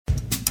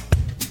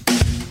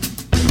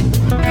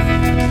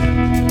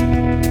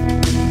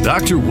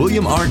Dr.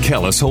 William R.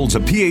 Kellis holds a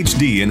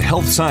PhD in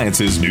Health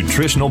Sciences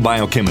Nutritional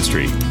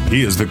Biochemistry.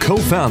 He is the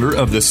co-founder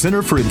of the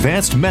Center for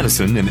Advanced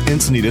Medicine in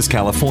Encinitas,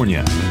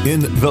 California. In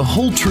The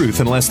Whole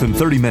Truth in Less Than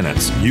 30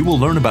 Minutes, you will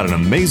learn about an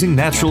amazing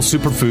natural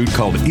superfood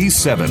called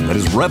E7 that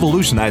is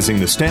revolutionizing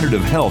the standard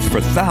of health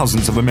for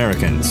thousands of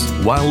Americans.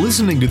 While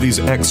listening to these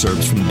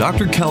excerpts from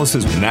Dr.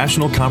 Kellis's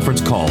national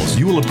conference calls,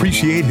 you will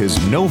appreciate his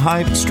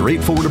no-hype,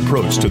 straightforward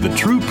approach to the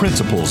true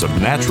principles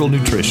of natural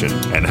nutrition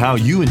and how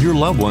you and your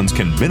loved ones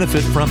can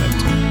benefit from it.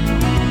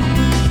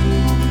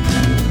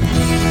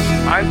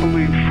 I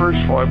believe, first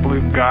of all, I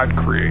believe God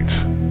creates.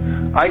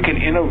 I can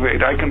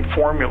innovate, I can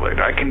formulate,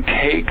 I can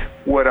take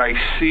what I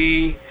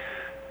see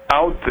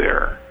out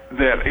there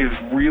that is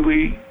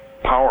really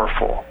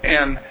powerful.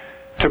 And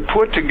to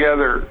put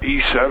together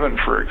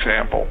E7, for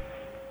example,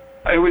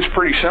 it was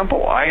pretty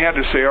simple. I had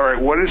to say, all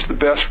right, what is the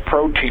best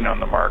protein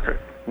on the market?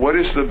 What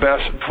is the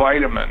best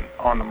vitamin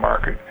on the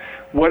market?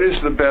 What is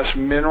the best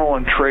mineral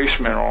and trace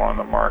mineral on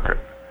the market?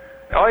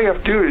 All you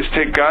have to do is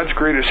take God's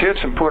greatest hits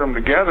and put them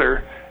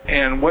together,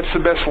 and what's the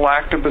best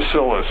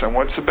lactobacillus, and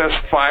what's the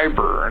best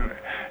fiber,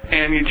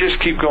 and you just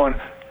keep going.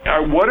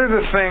 What are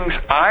the things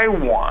I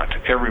want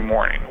every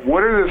morning?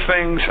 What are the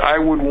things I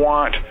would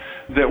want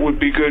that would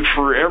be good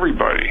for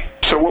everybody?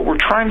 So what we're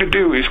trying to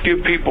do is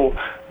give people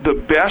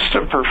the best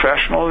of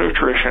professional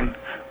nutrition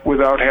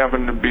without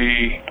having to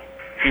be,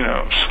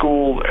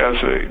 schooled as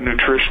a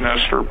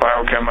nutritionist or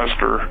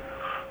biochemist or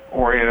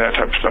any of that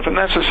type of stuff. And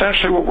that's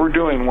essentially what we're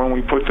doing when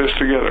we put this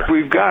together.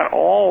 We've got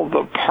all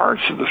the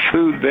parts of the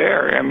food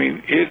there. I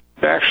mean, it's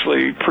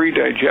actually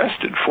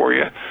pre-digested for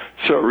you,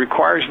 so it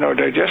requires no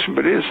digestion,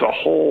 but it is the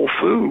whole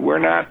food. We're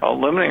not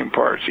eliminating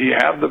parts. You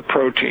have the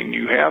protein,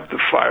 you have the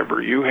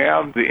fiber, you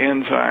have the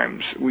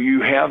enzymes,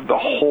 you have the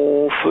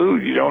whole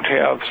food. You don't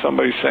have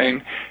somebody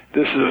saying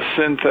this is a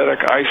synthetic,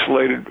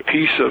 isolated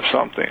piece of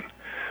something.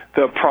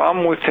 The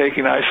problem with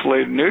taking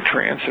isolated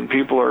nutrients, and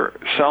people are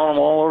selling them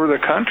all over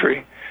the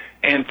country,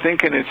 and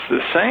thinking it's the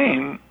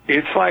same,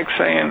 it's like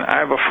saying, I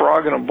have a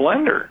frog in a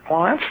blender.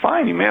 Well, that's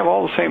fine. You may have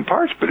all the same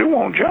parts, but it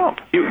won't jump.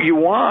 You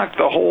want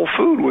the whole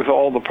food with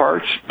all the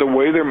parts the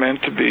way they're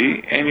meant to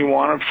be, and you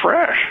want it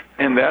fresh.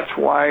 And that's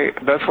why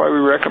we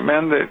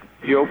recommend that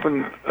you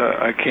open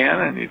a can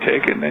and you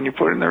take it and then you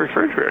put it in the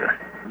refrigerator.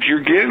 If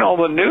you're getting all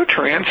the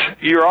nutrients,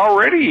 you're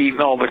already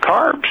eating all the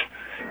carbs.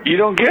 You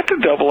don't get to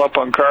double up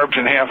on carbs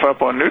and half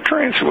up on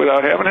nutrients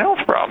without having health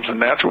problems, and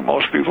that's what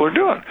most people are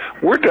doing.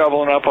 We're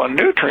doubling up on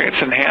nutrients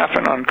and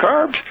halving on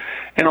carbs,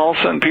 and all of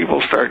a sudden people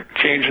start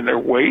changing their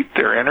weight,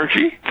 their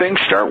energy. Things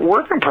start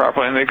working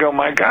properly, and they go,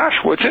 my gosh,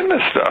 what's in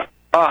this stuff?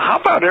 How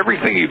about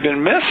everything you've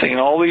been missing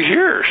all these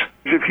years?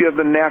 If you have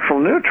the natural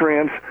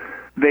nutrients,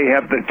 they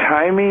have the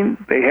timing,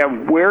 they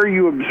have where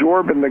you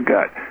absorb in the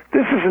gut.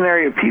 This is an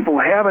area people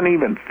haven't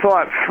even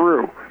thought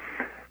through.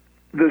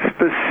 The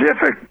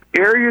specific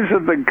areas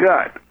of the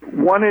gut,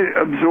 one it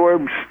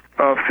absorbs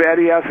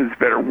fatty acids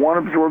better, one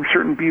absorbs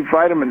certain B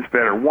vitamins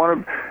better,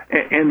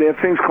 and they have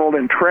things called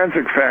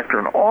intrinsic factor,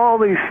 and all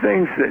these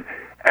things that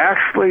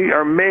actually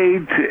are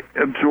made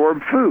to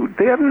absorb food.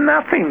 They have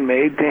nothing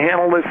made to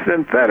handle this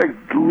synthetic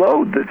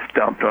load that's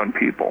dumped on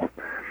people.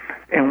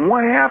 And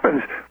what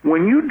happens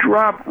when you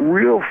drop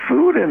real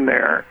food in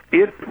there,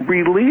 it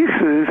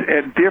releases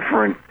at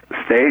different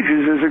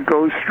stages as it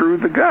goes through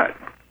the gut.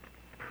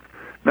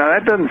 Now,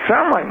 that doesn't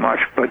sound like much,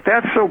 but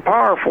that's so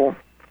powerful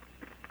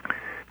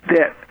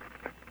that,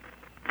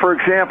 for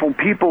example,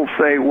 people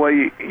say, well,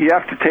 you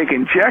have to take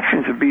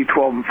injections of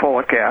B12 and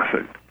folic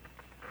acid.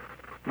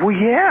 Well,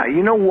 yeah,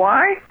 you know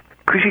why?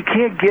 Because you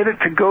can't get it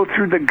to go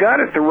through the gut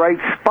at the right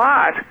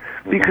spot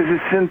because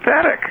it's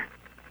synthetic.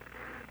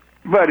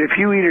 But if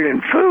you eat it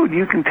in food,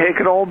 you can take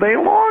it all day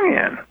long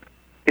in.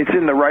 It's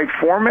in the right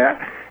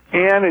format,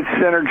 and it's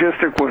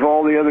synergistic with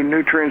all the other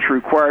nutrients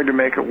required to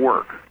make it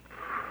work.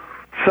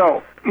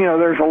 So,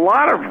 there's a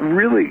lot of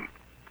really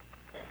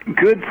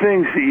good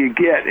things that you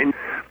get,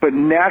 but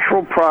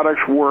natural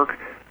products work.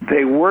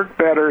 They work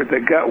better.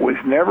 The gut was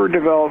never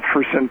developed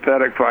for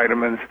synthetic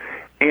vitamins,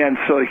 and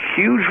so a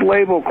huge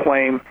label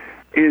claim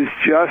is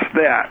just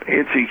that.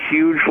 It's a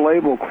huge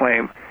label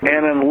claim.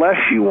 And unless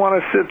you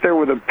want to sit there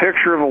with a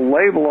picture of a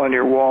label on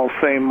your wall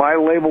saying, my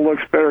label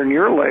looks better than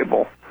your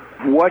label,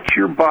 what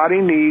your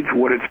body needs,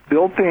 what it's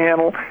built to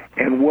handle,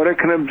 and what it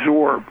can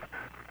absorb.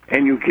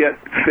 And you get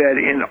fed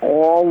in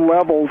all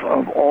levels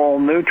of all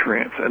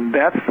nutrients. And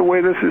that's the way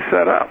this is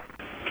set up.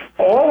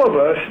 All of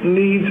us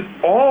needs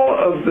all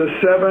of the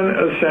 7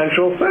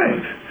 essential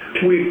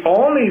things. We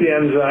all need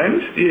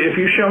enzymes. If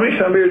you show me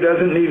somebody who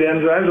doesn't need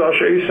enzymes, I'll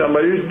show you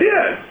somebody who's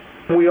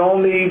dead. We all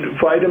need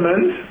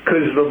vitamins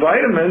because the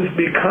vitamins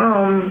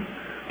become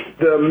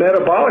the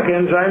metabolic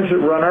enzymes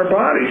that run our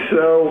body.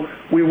 So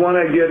we want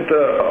to get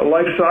the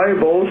life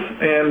solubles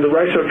and the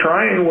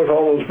risotriene with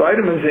all those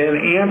vitamins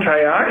and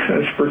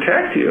antioxidants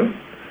protect you.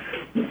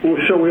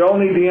 So we all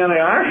need the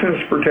antioxidants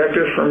to protect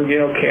us from,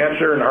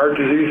 cancer and heart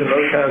disease and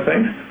those kind of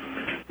things.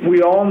 We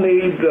all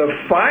need the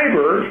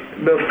fiber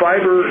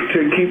to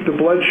keep the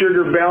blood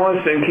sugar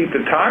balanced and keep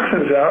the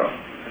toxins out.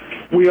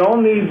 We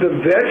all need the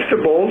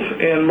vegetables,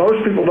 and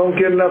most people don't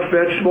get enough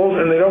vegetables,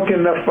 and they don't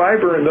get enough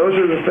fiber, and those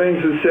are the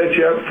things that set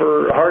you up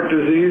for heart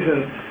disease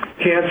and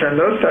cancer and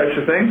those types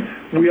of things.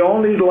 We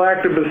all need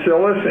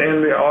lactobacillus,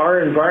 and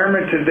our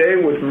environment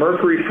today with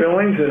mercury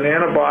fillings and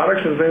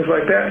antibiotics and things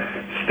like that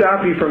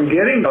stop you from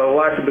getting the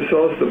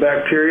lactobacillus, the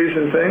bacteria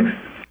and things.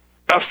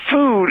 A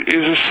food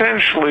is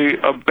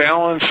essentially a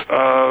balance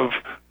of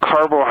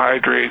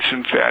carbohydrates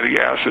and fatty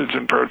acids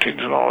and proteins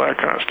and all that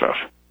kind of stuff.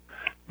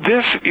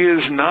 This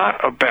is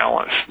not a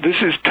balance. This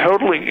is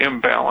totally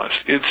imbalanced.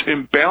 It's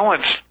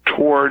imbalanced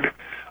toward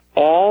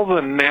all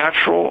the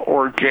natural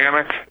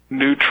organic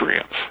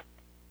nutrients.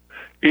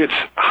 It's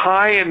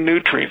high in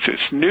nutrients.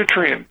 It's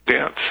nutrient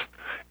dense.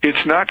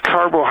 It's not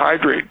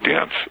carbohydrate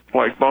dense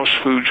like most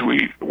foods we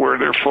eat, where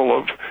they're full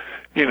of,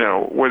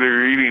 whether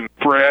you're eating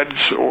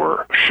breads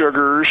or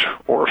sugars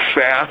or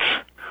fats,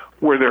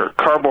 where they're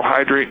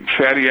carbohydrate and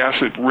fatty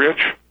acid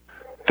rich.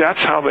 That's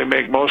how they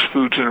make most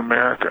foods in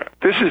America.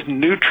 This is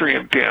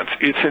nutrient dense.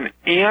 It's an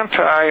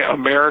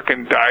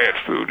anti-American diet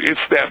food. It's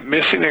that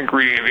missing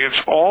ingredient.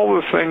 It's all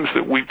the things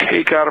that we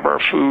take out of our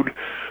food,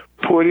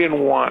 put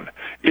in one.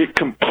 It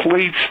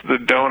completes the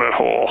donut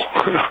hole.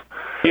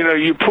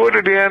 You put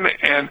it in,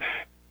 and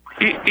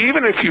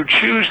even if you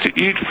choose to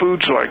eat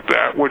foods like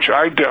that, which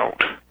I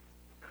don't,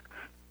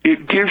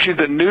 it gives you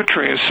the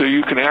nutrients so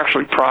you can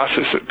actually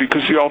process it.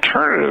 Because the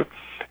alternative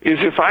is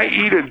if I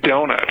eat a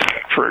donut,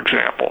 for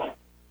example,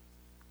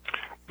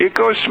 it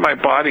goes to my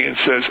body and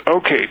says,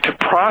 okay, to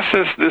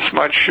process this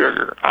much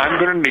sugar, I'm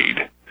going to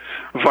need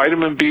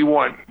vitamin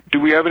B1.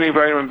 Do we have any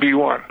vitamin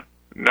B1?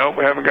 Nope,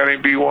 we haven't got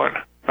any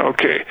B1.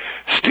 Okay,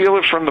 steal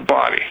it from the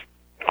body.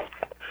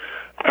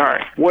 All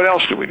right, what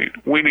else do we need?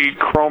 We need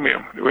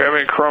chromium. Do we have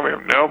any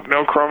chromium? Nope,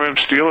 no chromium.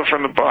 Steal it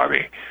from the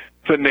body.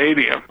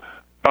 Vanadium,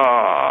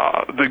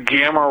 the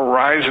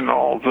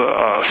gamma-rhizinol,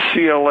 the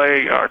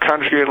CLA,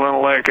 conjugated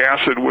linoleic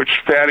acid, which is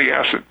fatty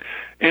acid.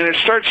 And it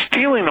starts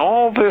stealing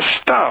all this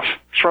stuff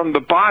from the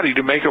body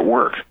to make it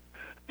work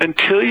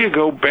until you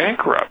go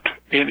bankrupt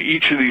in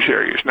each of these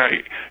areas. Now,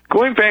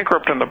 going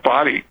bankrupt in the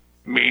body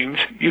means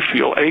you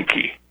feel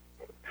achy,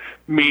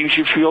 means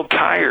you feel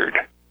tired,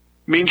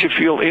 means you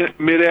feel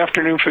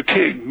mid-afternoon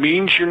fatigue,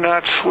 means you're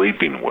not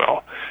sleeping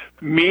well,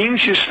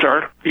 means you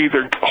start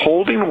either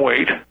holding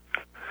weight,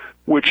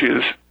 which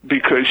is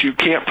because you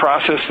can't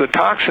process the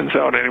toxins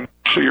out anymore,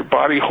 so your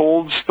body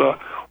holds the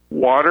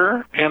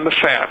water and the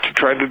fat to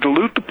try to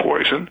dilute the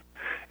poison,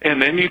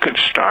 and then you can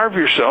starve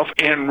yourself.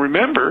 And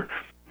remember,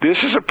 this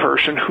is a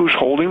person who's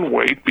holding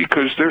weight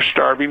because they're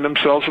starving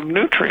themselves of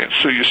nutrients.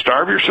 So you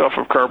starve yourself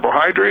of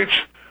carbohydrates,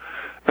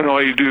 and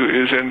all you do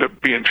is end up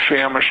being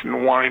famished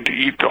and wanting to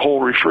eat the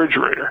whole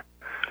refrigerator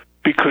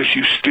because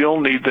you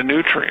still need the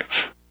nutrients.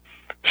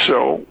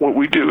 So what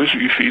we do is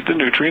we feed the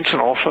nutrients,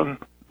 and all of a sudden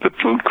the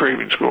food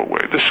cravings go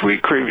away, the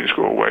sweet cravings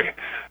go away.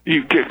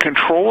 You get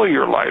control of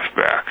your life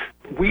back.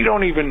 We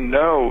don't even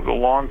know the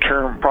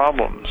long-term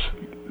problems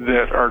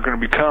that are going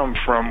to become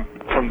from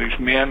these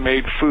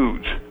man-made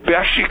foods.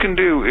 Best you can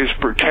do is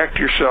protect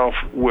yourself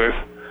with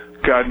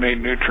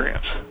God-made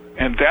nutrients.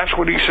 And that's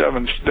what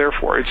E7's there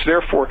for. It's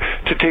there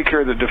to take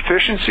care of the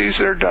deficiencies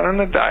that are done in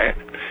the diet.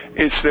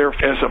 It's there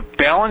as a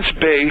balanced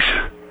base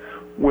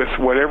with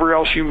whatever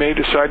else you may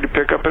decide to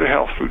pick up at a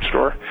health food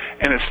store.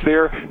 And it's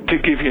there to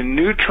give you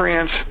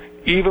nutrients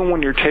even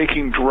when you're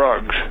taking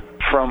drugs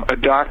from a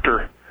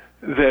doctor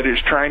that is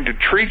trying to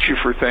treat you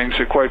for things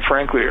that, quite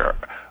frankly,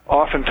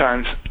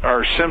 oftentimes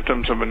are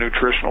symptoms of a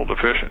nutritional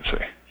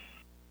deficiency.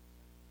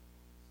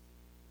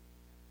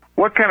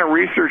 What kind of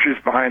research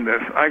is behind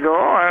this? I go,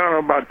 I don't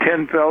know, about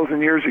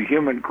 10,000 years of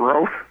human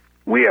growth.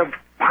 We have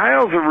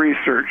piles of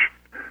research.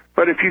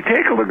 But if you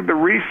take a look at the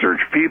research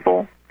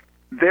people,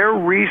 they're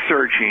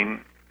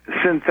researching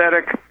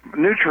synthetic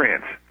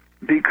nutrients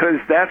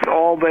because that's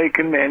all they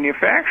can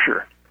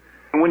manufacture.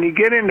 When you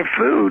get into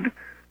food,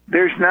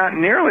 there's not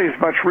nearly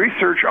as much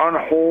research on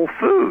whole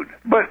food.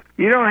 But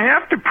you don't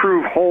have to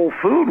prove whole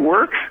food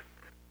works.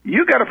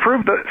 You got to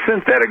prove that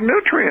synthetic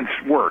nutrients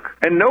work.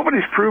 And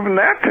nobody's proven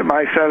that to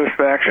my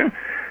satisfaction.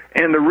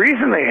 And the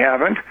reason they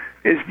haven't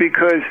is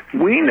because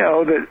we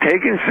know that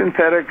taking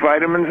synthetic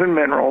vitamins and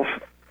minerals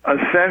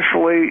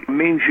essentially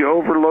means you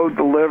overload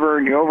the liver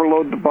and you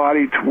overload the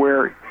body to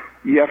where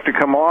you have to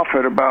come off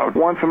it about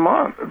once a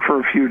month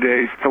for a few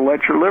days to let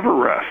your liver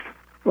rest.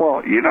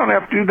 Well, you don't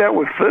have to do that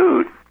with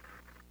food.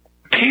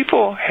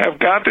 People have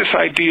got this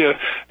idea,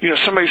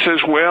 somebody says,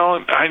 well,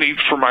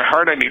 for my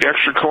heart, I need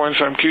extra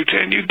coenzyme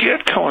Q10. You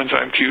get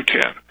coenzyme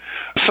Q10.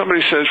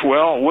 Somebody says,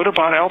 well, what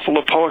about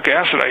alpha-lipoic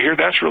acid? I hear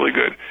that's really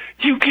good.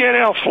 You get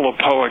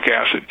alpha-lipoic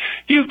acid.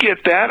 You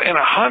get that and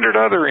 100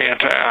 other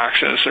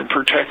antioxidants and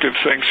protective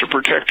things to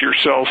protect your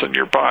cells and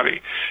your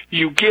body.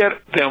 You get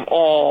them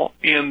all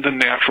in the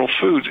natural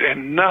foods,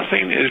 and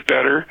nothing is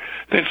better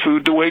than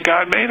food the way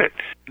God made it.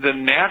 The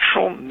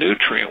natural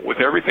nutrient with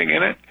everything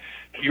in it,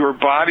 your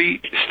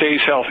body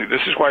stays healthy.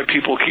 This is why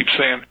people keep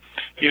saying,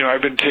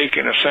 I've been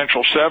taking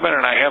Essential 7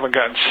 and I haven't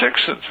gotten sick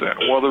since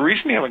then. Well, the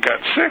reason you haven't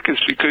gotten sick is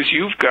because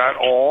you've got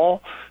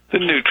all the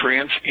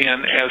nutrients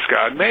in as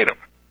God made them.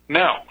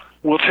 Now,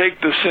 we'll take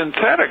the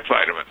synthetic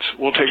vitamins.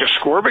 We'll take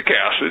ascorbic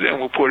acid and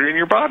we'll put it in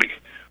your body.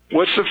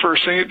 What's the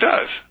first thing it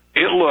does?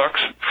 It looks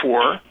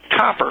for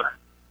copper.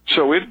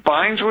 So it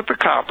binds with the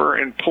copper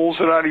and pulls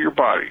it out of your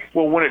body.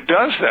 Well, when it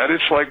does that,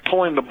 it's like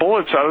pulling the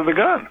bullets out of the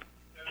gun.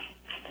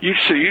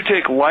 So you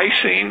take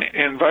lysine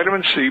and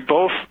vitamin C,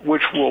 both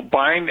which will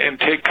bind and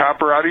take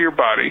copper out of your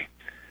body,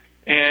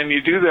 and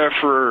you do that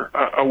for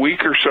a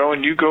week or so,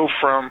 and you go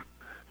from,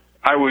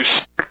 I was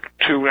sick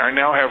to, I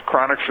now have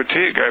chronic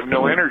fatigue. I have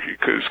no energy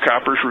because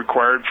copper is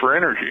required for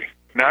energy.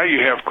 Now you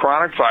have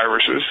chronic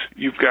viruses,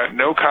 you've got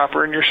no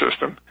copper in your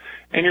system,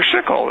 and you're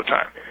sick all the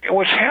time. And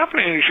what's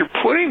happening is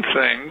you're putting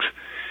things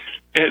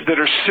that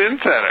are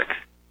synthetic,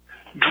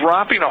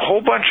 dropping a whole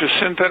bunch of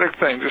synthetic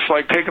things. It's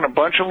like taking a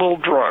bunch of little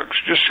drugs.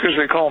 Just because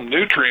they call them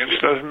nutrients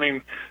doesn't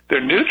mean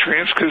they're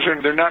nutrients, because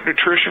they're not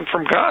nutrition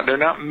from God. They're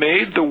not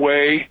made the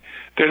way,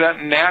 they're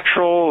not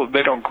natural,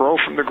 they don't grow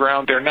from the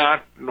ground, they're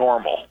not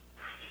normal.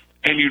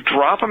 And you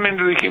drop them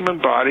into the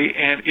human body,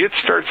 and it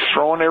starts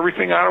throwing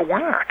everything out of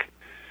whack.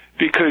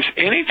 Because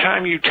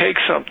anytime you take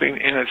something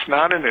and it's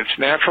not in its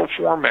natural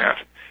format,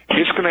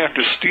 it's going to have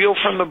to steal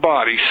from the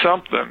body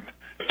something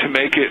to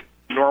make it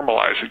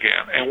normalize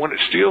again. And when it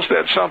steals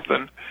that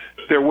something,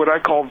 they're what I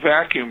call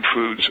vacuum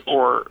foods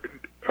or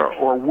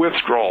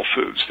withdrawal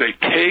foods.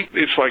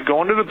 It's like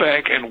going to the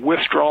bank and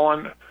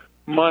withdrawing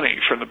money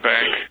from the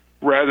bank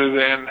rather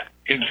than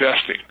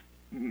investing.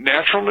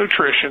 Natural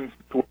nutrition,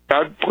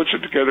 God puts it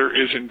together,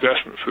 is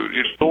investment food.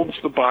 It builds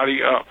the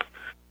body up.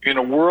 In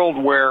a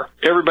world where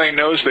everybody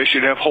knows they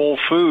should have whole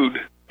food,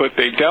 but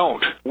they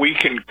don't, we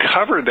can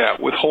cover that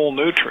with whole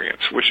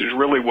nutrients, which is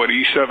really what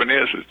E7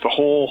 is. It's the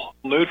whole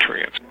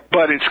nutrients.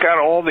 But it's got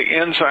all the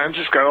enzymes,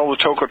 it's got all the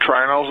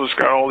tocotrienols, it's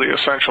got all the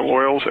essential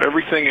oils,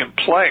 everything in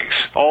place,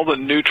 all the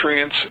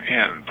nutrients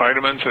and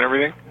vitamins and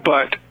everything.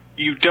 But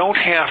you don't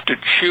have to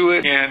chew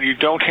it, and you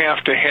don't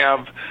have to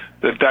have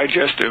the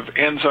digestive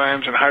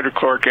enzymes and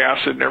hydrochloric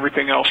acid and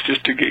everything else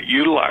just to get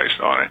utilized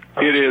on it.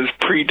 It is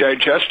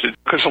pre-digested,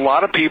 because a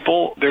lot of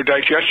people, their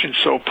digestion's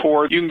so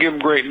poor, you can give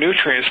them great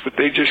nutrients, but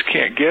they just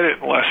can't get it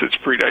unless it's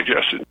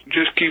pre-digested.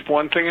 Just keep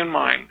one thing in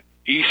mind.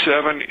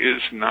 E7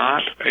 is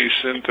not a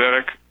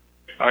synthetic,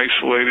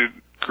 isolated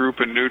group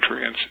of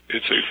nutrients.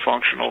 It's a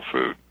functional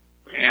food.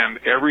 And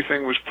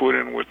everything was put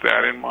in with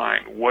that in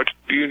mind. What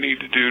do you need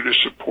to do to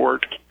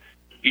support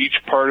each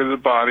part of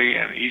the body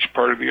and each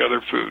part of the other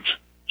foods?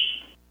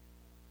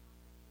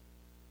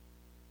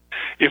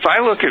 If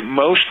I look at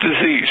most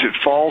disease,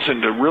 it falls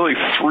into really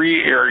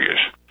three areas.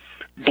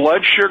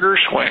 Blood sugar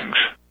swings,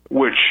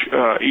 which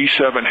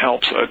E7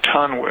 helps a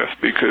ton with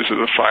because of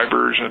the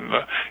fibers and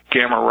the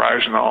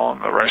gamma-rhizinol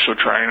and the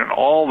risotriene and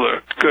all the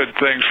good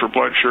things for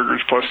blood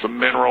sugars, plus the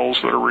minerals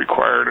that are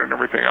required and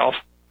everything else.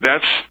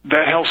 That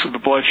helps with the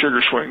blood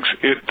sugar swings.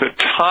 The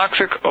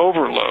toxic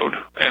overload,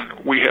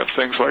 and we have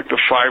things like the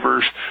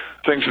fibers,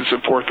 things that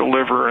support the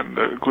liver and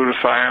the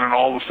glutathione and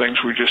all the things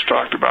we just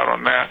talked about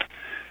on that.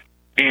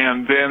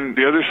 And then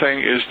the other thing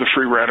is the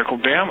free radical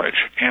damage.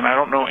 And I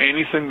don't know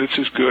anything that's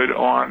as good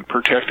on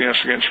protecting us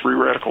against free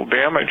radical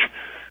damage.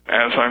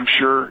 As I'm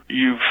sure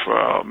you've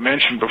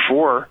mentioned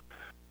before,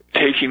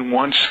 taking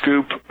one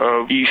scoop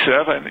of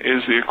E7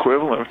 is the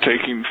equivalent of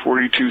taking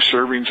 42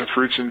 servings of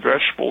fruits and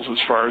vegetables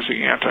as far as the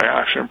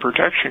antioxidant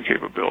protection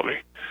capability.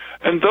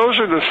 And those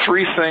are the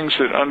three things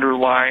that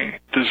underlie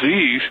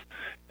disease,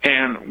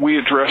 and we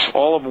address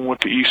all of them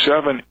with the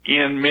E7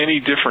 in many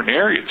different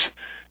areas.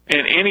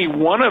 And any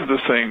one of the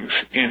things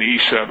in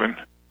E7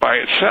 by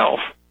itself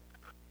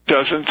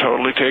doesn't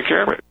totally take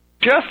care of it.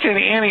 Just in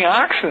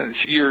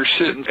antioxidants, you're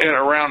sitting at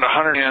around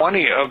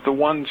 120 of the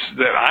ones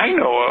that I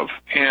know of.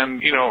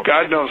 And,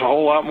 God knows a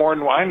whole lot more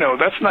than I know.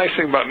 That's the nice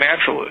thing about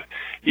natural.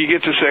 You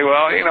get to say, well,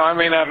 I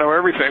may not know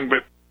everything,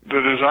 but the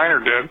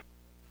designer did.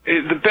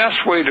 The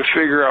best way to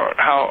figure out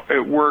how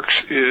it works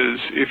is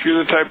if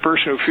you're the type of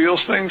person who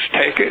feels things,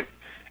 take it.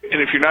 And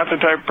if you're not the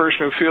type of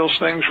person who feels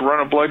things,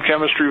 run a blood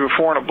chemistry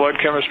before and a blood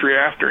chemistry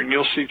after, and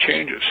you'll see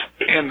changes.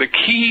 And the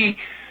key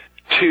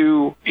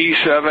to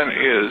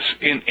E7 is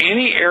in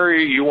any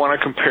area you want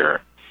to compare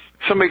it.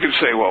 Somebody could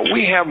say, well,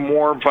 we have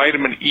more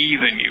vitamin E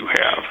than you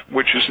have,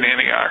 which is an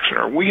antioxidant,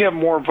 or we have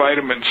more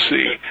vitamin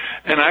C.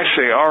 And I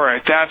say, all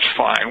right, that's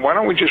fine. Why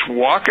don't we just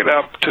walk it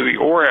up to the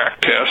ORAC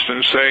test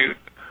and say,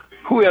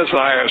 who has the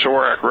highest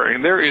ORAC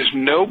rating? There is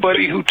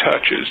nobody who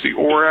touches the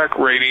ORAC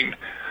rating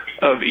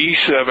of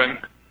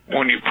E7.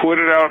 When you put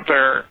it out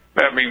there,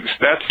 that means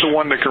that's the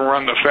one that can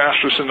run the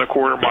fastest in the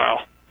quarter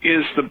mile.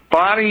 Is the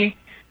body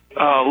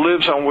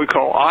lives on what we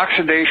call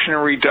oxidation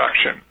and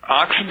reduction.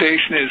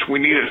 Oxidation is we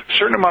need a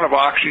certain amount of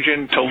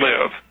oxygen to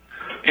live,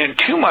 and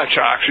too much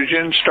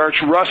oxygen starts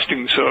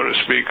rusting, so to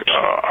speak,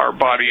 our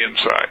body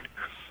inside.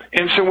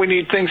 And so we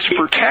need things to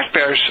protect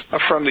us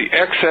from the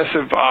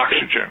excessive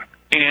oxygen.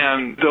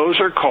 And those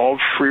are called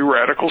free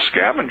radical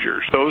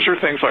scavengers. Those are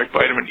things like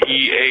vitamin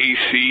E,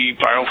 A, C,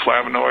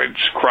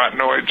 bioflavonoids,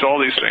 carotenoids, all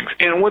these things.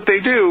 And what they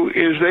do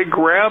is they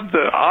grab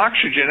the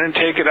oxygen and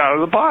take it out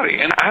of the body.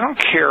 And I don't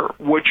care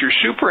what your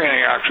super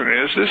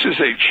antioxidant is. This is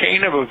a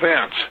chain of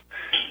events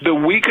The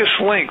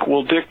weakest link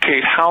will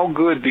dictate how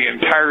good the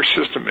entire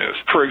system is.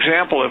 For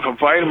example, if a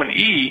vitamin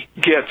E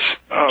gets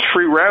a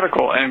free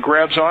radical and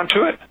grabs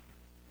onto it,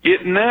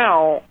 it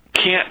now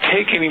can't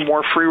take any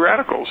more free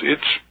radicals.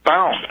 It's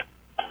bound.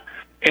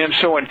 And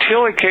so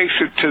until it takes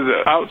it to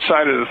the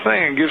outside of the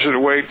thing and gives it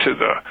away to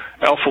the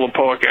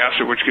alpha-lipoic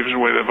acid, which gives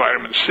away the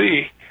vitamin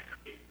C,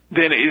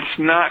 then it's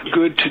not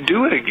good to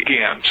do it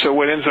again. So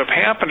what ends up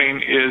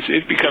happening is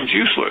it becomes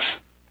useless.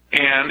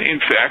 And, in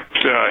fact,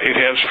 it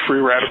has a free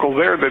radical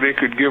there that it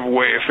could give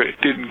away if it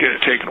didn't get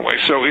it taken away.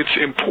 So it's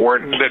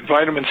important that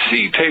vitamin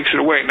C takes it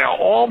away. Now,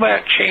 all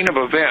that chain of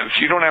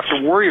events you don't have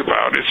to worry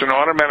about. It's an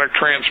automatic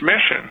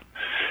transmission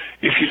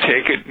if you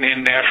take it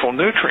in natural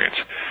nutrients.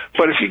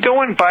 But if you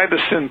go and buy the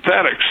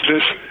synthetics,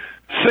 this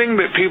thing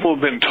that people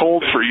have been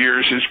told for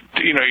years is,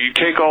 you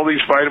take all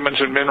these vitamins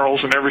and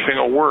minerals and everything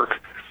will work.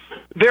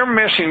 They're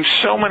missing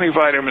so many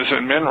vitamins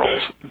and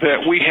minerals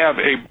that we have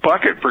a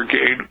bucket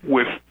brigade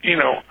with,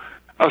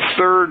 a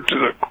third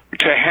to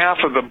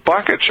half of the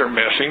buckets are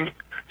missing.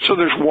 So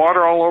there's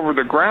water all over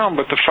the ground,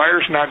 but the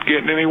fire's not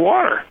getting any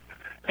water.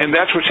 And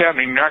that's what's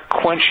happening. You're not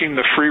quenching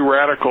the free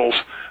radicals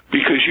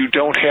because you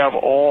don't have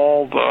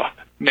all the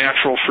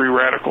natural free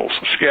radicals,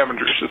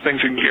 scavengers, the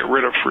things that can get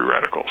rid of free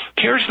radicals.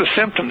 Here's the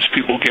symptoms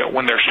people get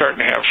when they're starting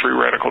to have free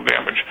radical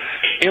damage.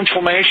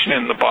 Inflammation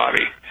in the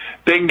body.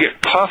 They can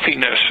get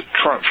puffiness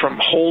from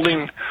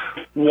holding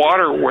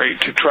water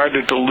weight to try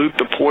to dilute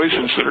the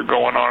poisons that are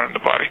going on in the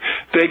body.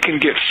 They can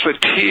get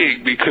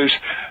fatigue because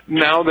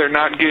now they're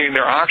not getting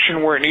their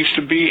oxygen where it needs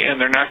to be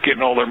and they're not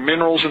getting all their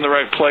minerals in the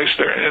right place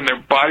and their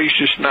body's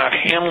just not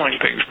handling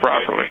things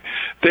properly.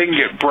 They can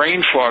get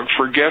brain fog,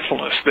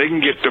 forgetfulness. They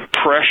can get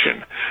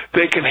depression.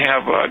 They can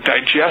have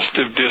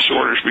digestive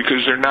disorders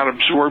because they're not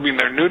absorbing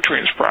their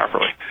nutrients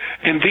properly.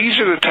 And these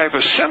are the type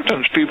of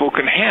symptoms people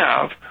can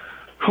have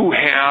who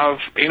have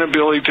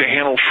inability to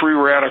handle free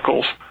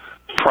radicals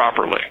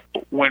properly.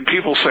 When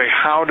people say,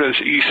 how does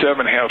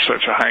E7 have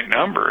such a high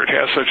number? It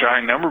has such a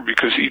high number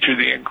because each of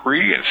the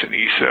ingredients in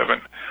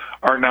E7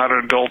 are not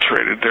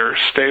adulterated. They're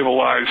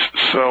stabilized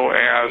so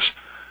as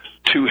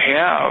to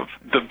have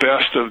the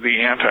best of the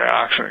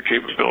antioxidant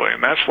capability,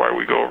 and that's why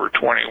we go over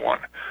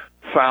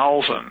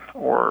 21,000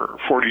 or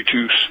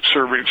 42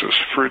 servings of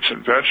fruits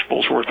and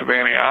vegetables worth of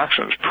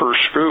antioxidants per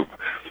scoop.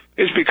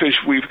 Is because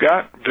we've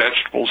got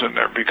vegetables in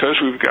there, because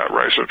we've got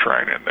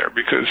rhizotrine in there,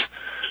 because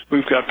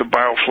we've got the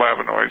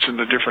bioflavonoids and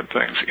the different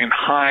things in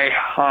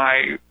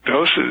high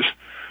doses,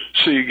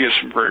 so you get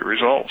some great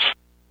results.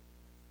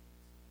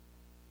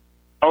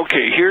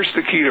 Okay, here's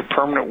the key to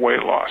permanent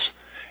weight loss.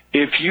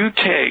 If you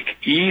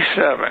take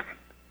E7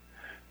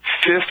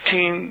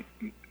 15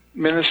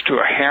 minutes to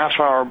a half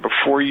hour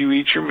before you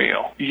eat your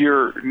meal,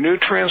 your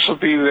nutrients will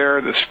be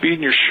there, the speed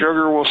in your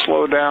sugar will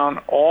slow down,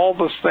 all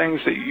the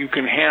things that you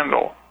can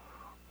handle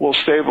will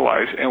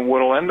stabilize, and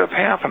what will end up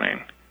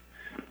happening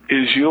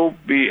is you'll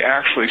be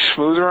actually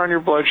smoother on your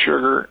blood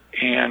sugar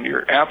and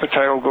your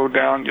appetite will go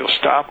down. You'll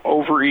stop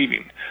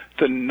overeating.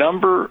 The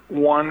number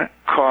one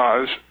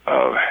cause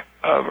of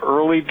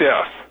early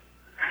death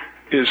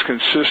is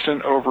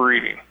consistent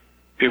overeating.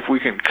 If we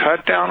can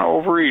cut down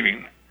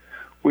overeating,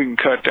 we can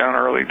cut down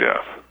early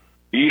death.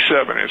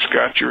 E7,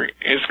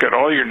 it's got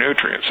all your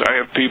nutrients. I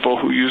have people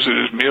who use it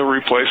as meal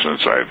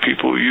replacements. I have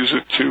people who use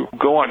it to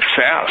go on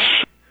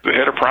fasts. The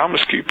head of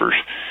Promise Keepers,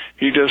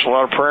 he does a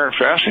lot of prayer and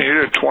fasting. He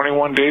did a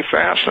 21-day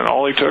fast, and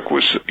all he took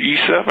was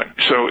E7.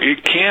 So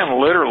it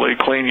can literally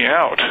clean you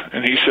out.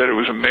 And he said it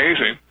was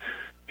amazing.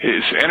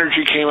 His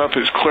energy came up,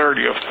 his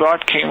clarity of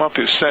thought came up,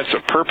 his sense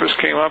of purpose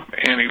came up,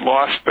 and he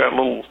lost that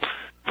little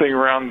thing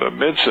around the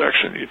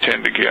midsection you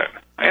tend to get.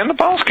 And the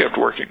bowels kept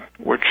working,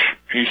 which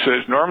he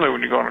says normally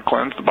when you go on a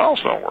cleanse, the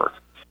bowels don't work.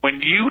 When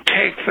you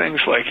take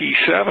things like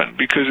E7,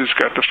 because it's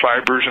got the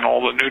fibers and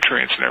all the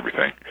nutrients and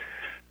everything,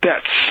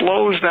 that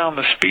slows down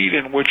the speed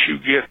in which you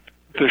get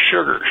the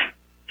sugars.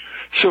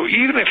 So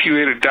even if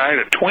you ate a diet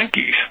of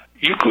Twinkies,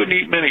 you couldn't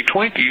eat many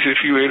Twinkies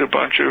if you ate a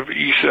bunch of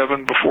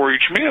E7 before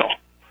each meal.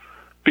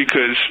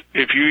 Because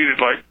if you eat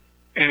it like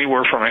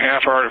anywhere from a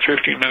half hour to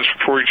 15 minutes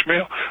before each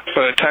meal,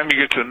 by the time you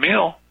get to the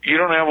meal, you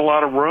don't have a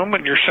lot of room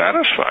and you're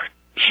satisfied.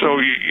 So,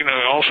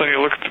 all of a sudden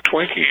you look at the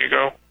Twinkie and you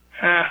go,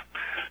 I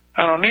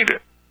don't need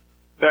it.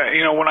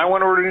 When I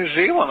went over to New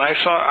Zealand,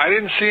 I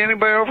didn't see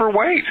anybody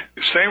overweight.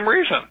 Same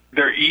reason.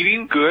 They're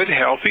eating good,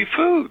 healthy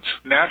foods,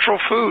 natural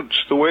foods,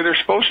 the way they're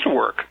supposed to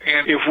work.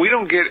 And if we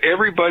don't get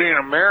everybody in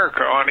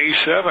America on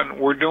E7,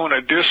 we're doing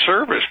a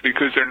disservice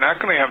because they're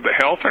not going to have the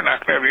health, they're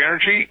not going to have the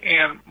energy.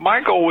 And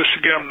my goal was to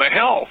get them the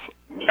health.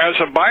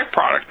 As a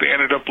byproduct, they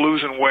ended up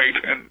losing weight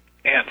and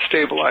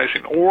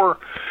stabilizing. Or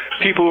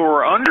people who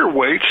were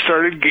underweight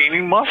started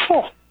gaining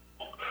muscle.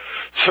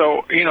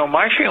 So,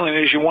 my feeling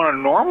is you want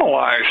to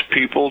normalize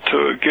people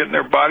to get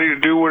their body to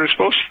do what it's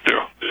supposed to do.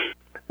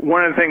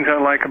 One of the things I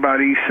like about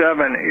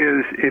E7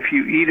 is if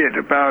you eat it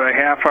about a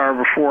half hour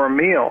before a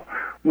meal,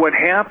 what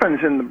happens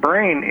in the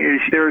brain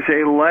is there's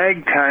a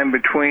lag time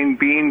between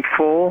being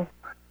full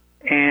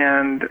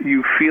and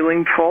you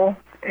feeling full.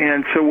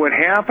 And so what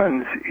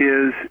happens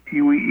is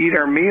we eat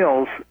our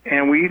meals,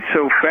 and we eat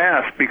so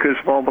fast because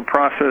of all the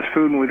processed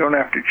food and we don't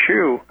have to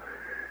chew,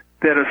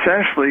 that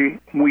essentially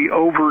we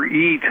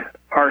overeat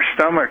our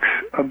stomach's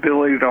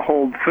ability to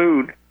hold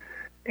food.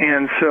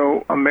 And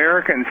so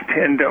Americans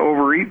tend to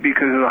overeat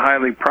because of the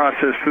highly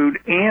processed food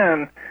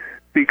and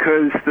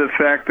because the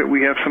fact that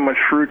we have so much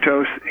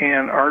fructose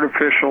and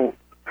artificial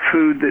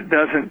food that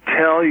doesn't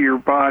tell your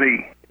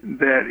body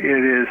that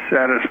it is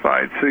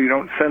satisfied. So you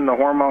don't send the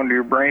hormone to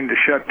your brain to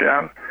shut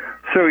down.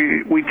 So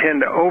we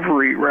tend to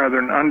overeat rather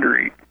than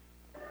undereat.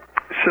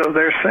 So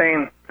they're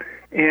saying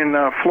in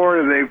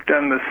Florida they've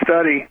done the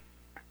study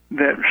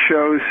that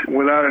shows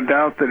without a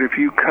doubt that if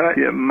you cut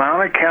the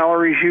amount of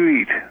calories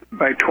you eat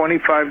by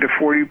 25 to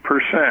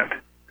 40%,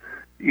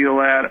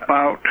 you'll add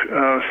about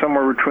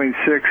somewhere between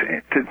 6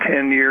 to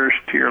 10 years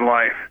to your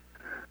life,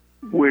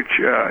 which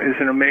is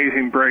an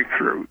amazing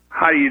breakthrough.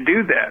 How do you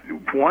do that?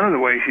 One of the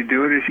ways you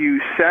do it is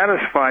you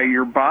satisfy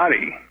your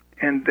body,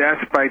 and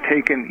that's by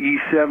taking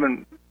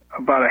E7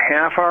 about a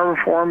half hour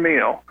before a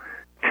meal.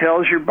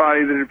 Tells your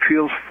body that it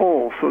feels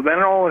full, so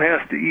then all it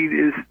has to eat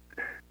is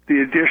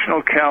the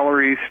additional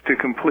calories to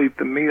complete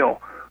the meal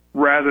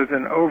rather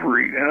than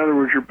overeat. In other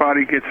words, your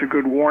body gets a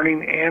good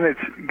warning, and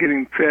it's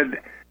getting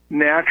fed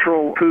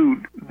natural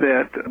food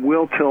that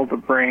will tell the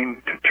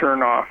brain to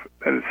turn off,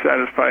 that it's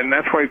satisfied. And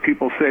that's why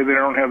people say they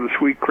don't have the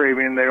sweet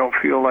craving and they don't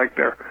feel like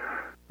they're,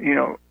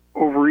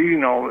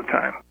 overeating all the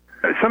time.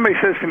 Somebody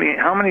says to me,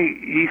 how many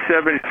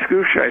E7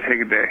 scoops should I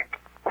take a day?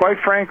 Quite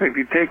frankly, if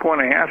you take one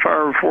a half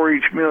hour before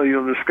each meal,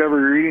 you'll discover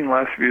you're eating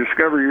less. If you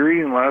discover you're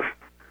eating less,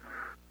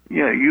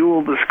 you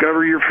will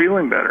discover you're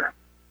feeling better.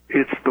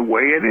 It's the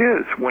way it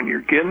is. When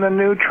you're getting the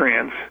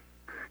nutrients,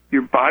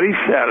 your body's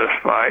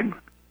satisfied.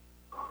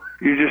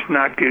 You're just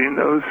not getting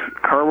those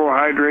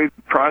carbohydrate,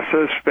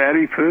 processed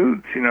fatty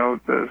foods,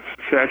 the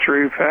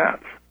saturated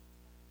fats.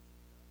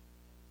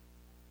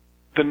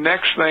 The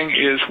next thing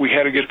is we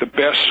had to get the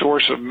best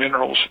source of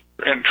minerals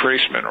and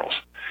trace minerals.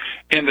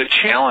 And the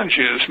challenge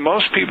is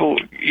most people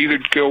either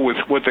go with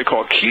what they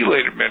call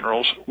chelated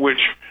minerals,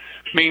 which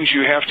means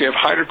you have to have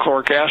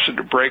hydrochloric acid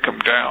to break them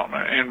down.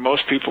 And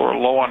most people are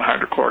low on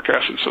hydrochloric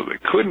acid, so they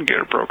couldn't get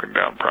it broken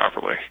down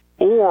properly.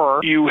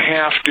 Or you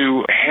have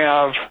to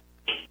have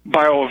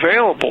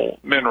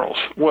bioavailable minerals.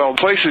 Well,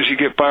 places you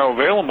get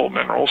bioavailable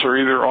minerals are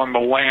either on the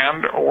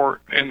land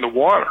or in the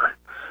water.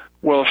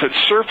 Well, if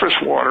it's surface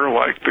water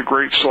like the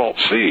Great Salt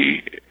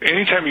Sea,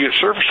 anytime you get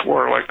surface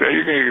water like that,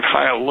 you're going to get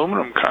high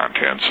aluminum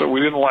content. So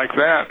we didn't like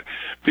that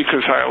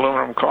because high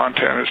aluminum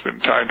content has been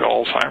tied to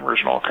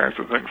Alzheimer's and all kinds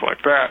of things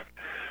like that.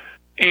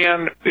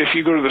 And if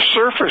you go to the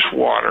surface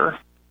water,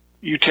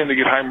 you tend to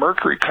get high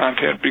mercury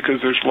content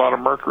because there's a lot of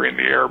mercury in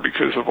the air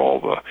because of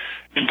all the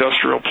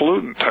industrial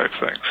pollutant type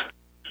things.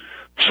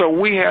 So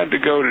we had to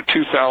go to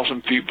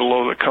 2,000 feet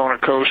below the Kona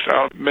coast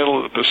out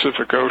middle of the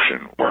Pacific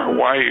Ocean where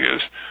Hawaii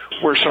is,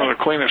 where some of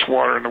the cleanest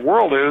water in the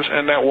world is,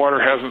 and that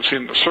water hasn't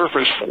seen the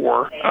surface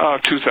for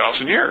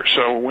 2,000 years.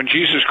 So when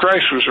Jesus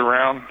Christ was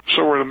around,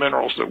 so were the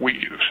minerals that we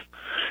use.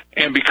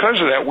 And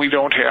because of that, we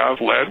don't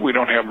have lead, we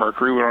don't have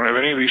mercury, we don't have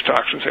any of these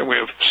toxins, and we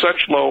have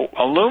such low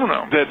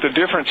aluminum that the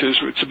difference is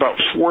it's about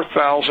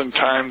 4,000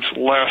 times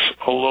less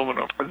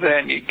aluminum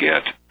than you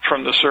get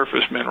from the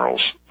surface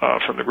minerals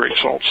from the Great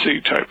Salt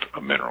Sea type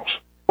of minerals.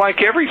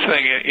 Like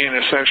everything in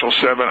Essential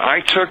 7,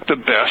 I took the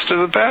best of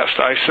the best.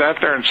 I sat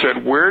there and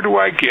said, where do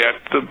I get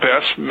the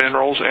best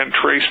minerals and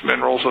trace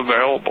minerals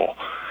available?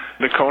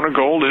 The Kona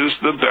Gold is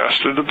the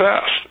best of the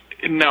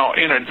best. Now,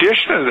 in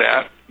addition to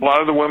that, a lot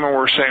of the women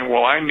were saying,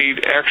 well, I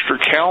need extra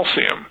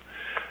calcium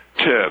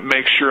to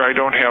make sure I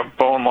don't have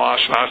bone loss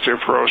and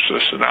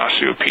osteoporosis and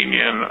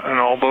osteopenia and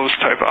all those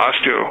type of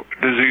osteo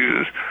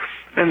diseases.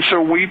 And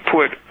so we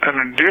put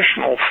an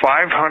additional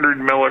 500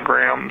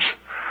 milligrams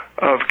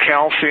of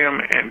calcium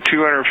and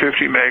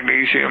 250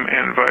 magnesium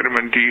and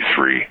vitamin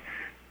D3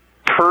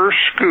 per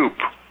scoop,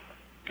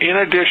 in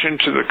addition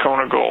to the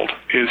Kona Gold,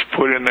 is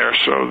put in there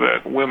so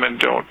that women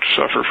don't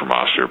suffer from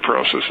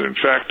osteoporosis. In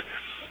fact,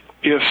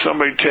 if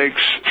somebody takes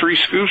 3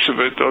 scoops of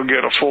it, they'll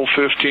get a full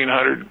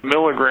 1,500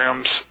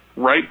 milligrams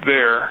right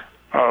there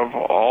of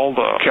all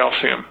the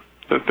calcium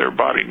that their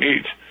body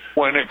needs.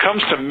 When it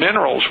comes to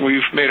minerals,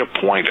 we've made a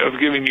point of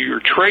giving you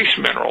your trace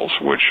minerals,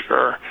 which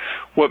are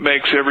what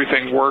makes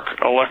everything work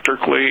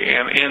electrically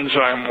and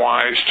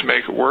enzyme-wise to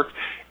make it work,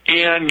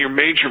 and your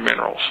major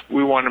minerals.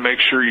 We want to make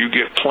sure you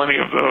get plenty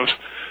of those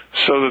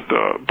so that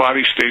the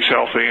body stays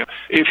healthy.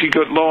 If you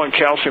get low in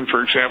calcium,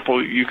 for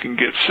example, you can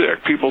get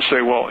sick. People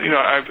say, well,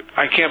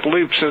 I can't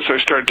believe since I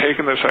started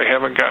taking this I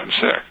haven't gotten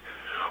sick.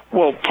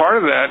 Well, part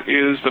of that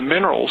is the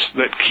minerals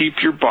that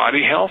keep your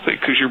body healthy,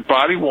 because your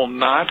body will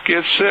not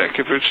get sick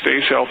if it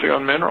stays healthy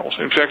on minerals.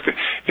 In fact,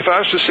 if I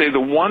was to say the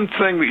one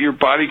thing that your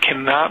body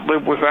cannot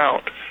live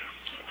without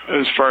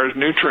as far as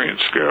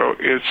nutrients go,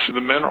 it's the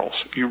minerals.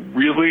 You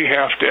really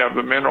have to have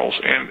the minerals.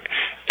 And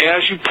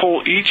as you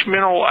pull each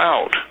mineral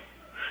out,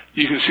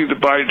 you can see the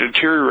body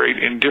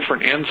deteriorate in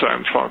different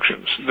enzyme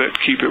functions that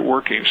keep it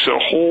working. So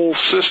whole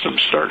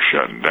systems start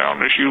shutting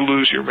down as you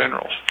lose your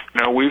minerals.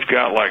 Now we've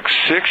got like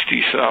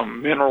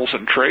 60-some minerals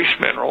and trace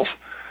minerals.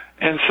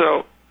 And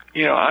so,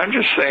 I'm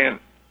just saying,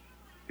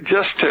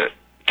 just to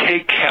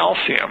take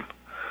calcium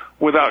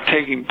without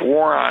taking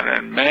boron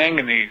and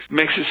manganese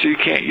makes it so you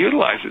can't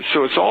utilize it.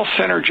 So it's all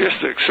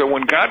synergistic. So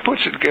when God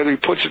puts it together, he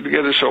puts it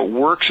together so it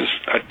works as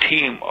a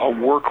team, a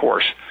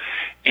workhorse.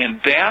 And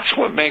that's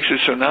what makes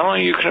it so not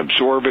only you can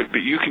absorb it,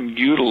 but you can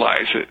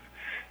utilize it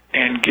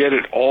and get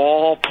it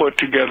all put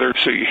together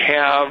so you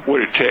have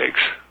what it takes.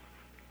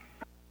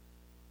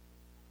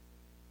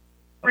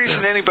 The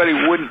reason anybody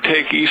wouldn't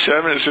take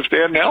E7 is if they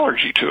had an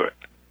allergy to it.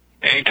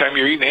 Anytime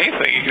you're eating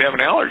anything, you can have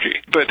an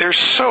allergy. But there's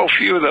so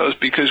few of those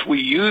because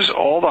we use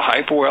all the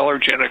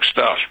hypoallergenic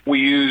stuff. We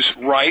use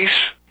rice,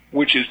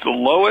 which is the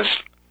lowest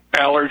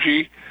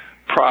allergy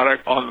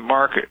product on the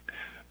market.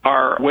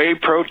 Our whey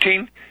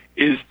protein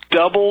is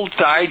double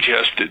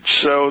digested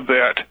so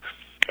that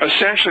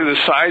essentially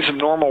the size of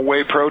normal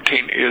whey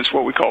protein is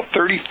what we call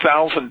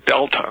 30,000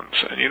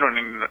 daltons. And you don't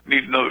even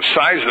need to know the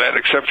size of that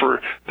except for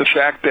the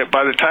fact that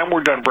by the time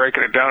we're done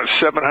breaking it down, it's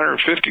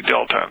 750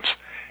 daltons.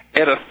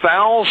 At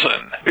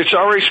 1,000, it's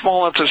already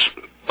small enough to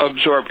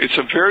absorb. It's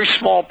a very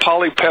small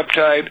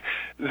polypeptide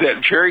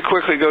that very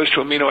quickly goes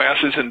to amino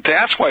acids, and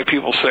that's why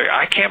people say,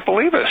 I can't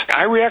believe this.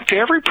 I react to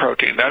every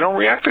protein. I don't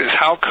react to this.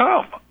 How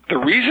come? The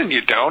reason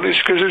you don't is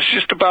because it's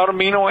just about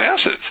amino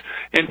acids.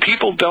 And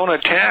people don't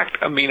attack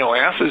amino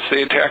acids.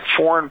 They attack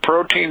foreign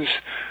proteins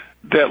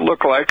that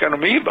look like an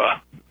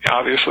amoeba.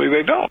 Obviously,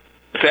 they don't.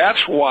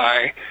 That's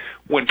why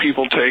when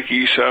people take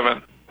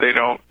E7, they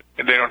don't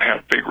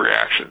have big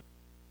reactions.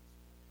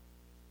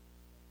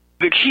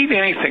 The key to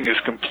anything is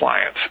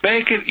compliance.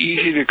 Make it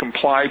easy to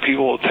comply.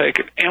 People will take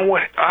it. And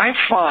what I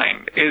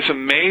find is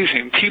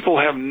amazing. People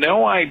have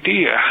no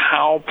idea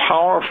how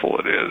powerful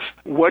it is.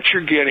 What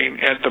you're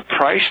getting at the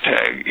price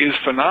tag is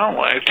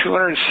phenomenal. At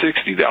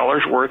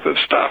 $260 worth of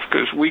stuff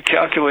because we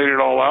calculated it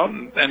all out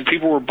and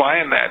people were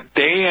buying that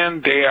day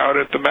in, day out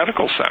at the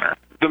medical center.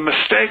 The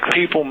mistake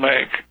people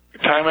make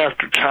time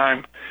after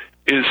time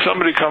is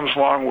somebody comes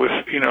along with,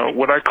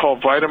 what I call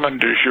vitamin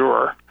du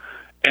jour.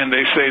 And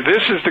they say,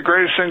 this is the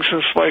greatest thing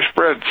since sliced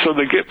bread. So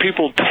they get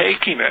people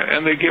taking it,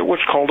 and they get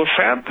what's called a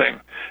fad thing.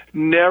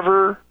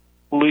 Never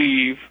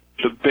leave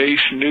the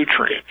base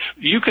nutrients.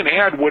 You can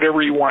add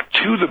whatever you want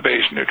to the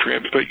base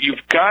nutrients, but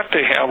you've got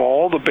to have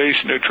all the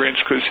base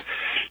nutrients because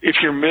if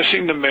you're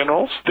missing the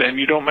minerals, then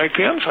you don't make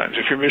the enzymes.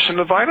 If you're missing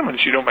the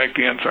vitamins, you don't make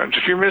the enzymes.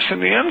 If you're missing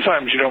the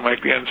enzymes, you don't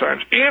make the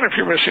enzymes. And if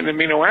you're missing the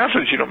amino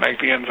acids, you don't make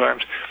the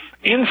enzymes.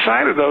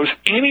 Inside of those,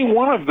 any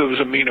one of those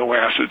amino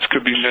acids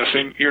could be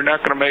missing. You're not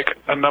going to make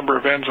a number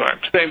of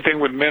enzymes. Same thing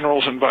with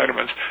minerals and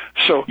vitamins.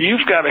 So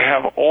you've got to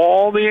have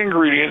all the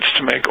ingredients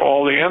to make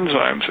all the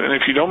enzymes. And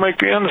if you don't make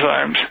the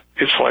enzymes,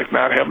 it's like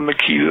not having the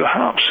key to the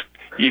house.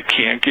 You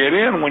can't get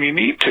in when you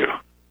need to.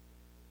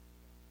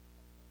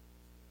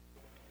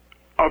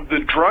 Of the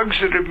drugs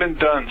that have been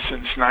done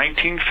since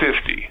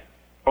 1950,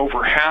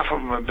 over half of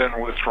them have been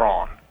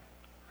withdrawn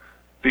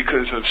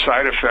because of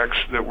side effects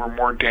that were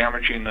more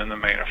damaging than the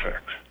main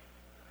effects.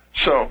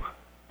 So,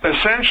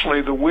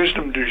 essentially, the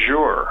wisdom du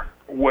jour,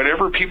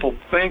 whatever people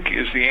think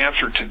is the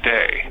answer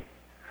today,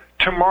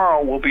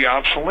 tomorrow will be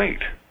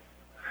obsolete.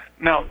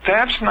 Now,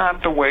 that's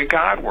not the way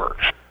God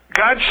works.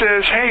 God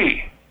says,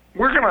 hey,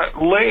 we're going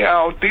to lay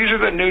out, these are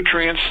the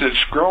nutrients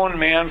that's grown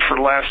man for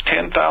the last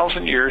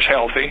 10,000 years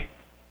healthy,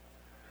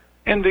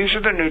 and these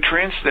are the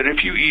nutrients that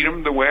if you eat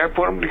them the way I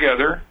put them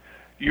together,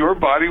 your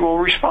body will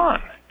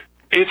respond.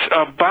 It's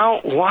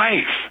about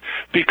life,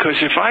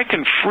 because if I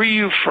can free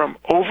you from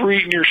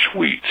overeating your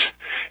sweets,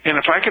 and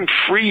if I can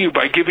free you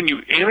by giving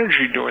you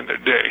energy during the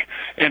day,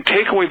 and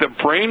take away the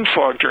brain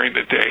fog during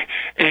the day,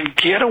 and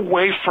get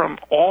away from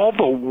all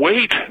the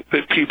weight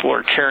that people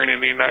are carrying in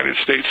the United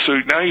States, so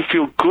now you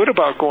feel good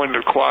about going to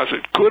the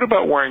closet, good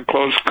about wearing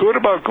clothes, good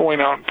about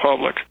going out in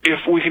public,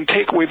 if we can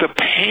take away the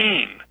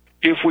pain,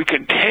 if we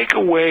can take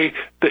away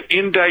the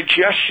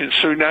indigestion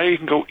so now you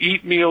can go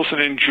eat meals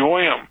and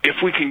enjoy them,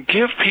 if we can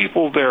give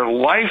people their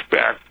life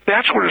back,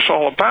 that's what it's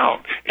all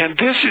about. And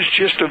this is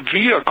just a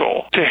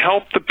vehicle to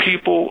help the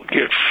people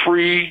get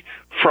free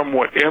from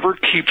whatever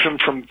keeps them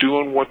from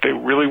doing what they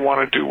really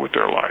want to do with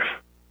their life.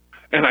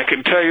 And I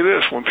can tell you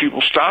this, when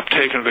people stop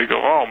taking it, they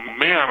go, oh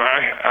man,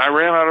 I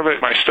ran out of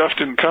it, my stuff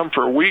didn't come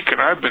for a week,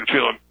 and I've been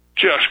feeling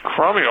just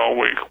crummy all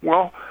week.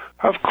 Well,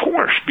 of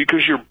course,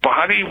 because your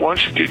body,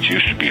 once it gets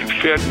used to being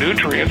fed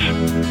nutrients,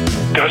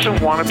 doesn't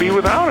want to be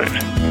without it.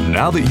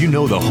 Now that you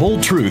know the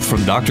whole truth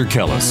from Dr.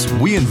 Kellis,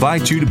 we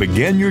invite you to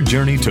begin your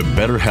journey to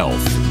better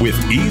health with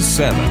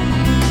E7.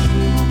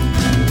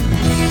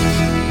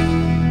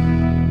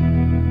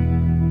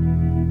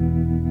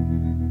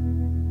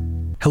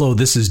 Hello,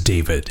 this is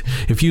David.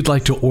 If you'd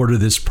like to order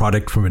this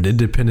product from an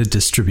independent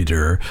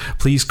distributor,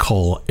 please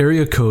call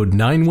area code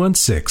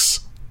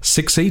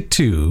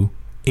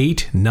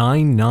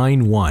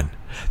 916-682-8991.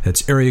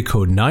 That's area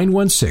code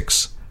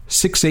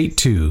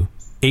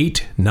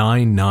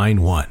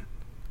 916-682-8991.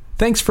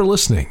 Thanks for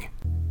listening.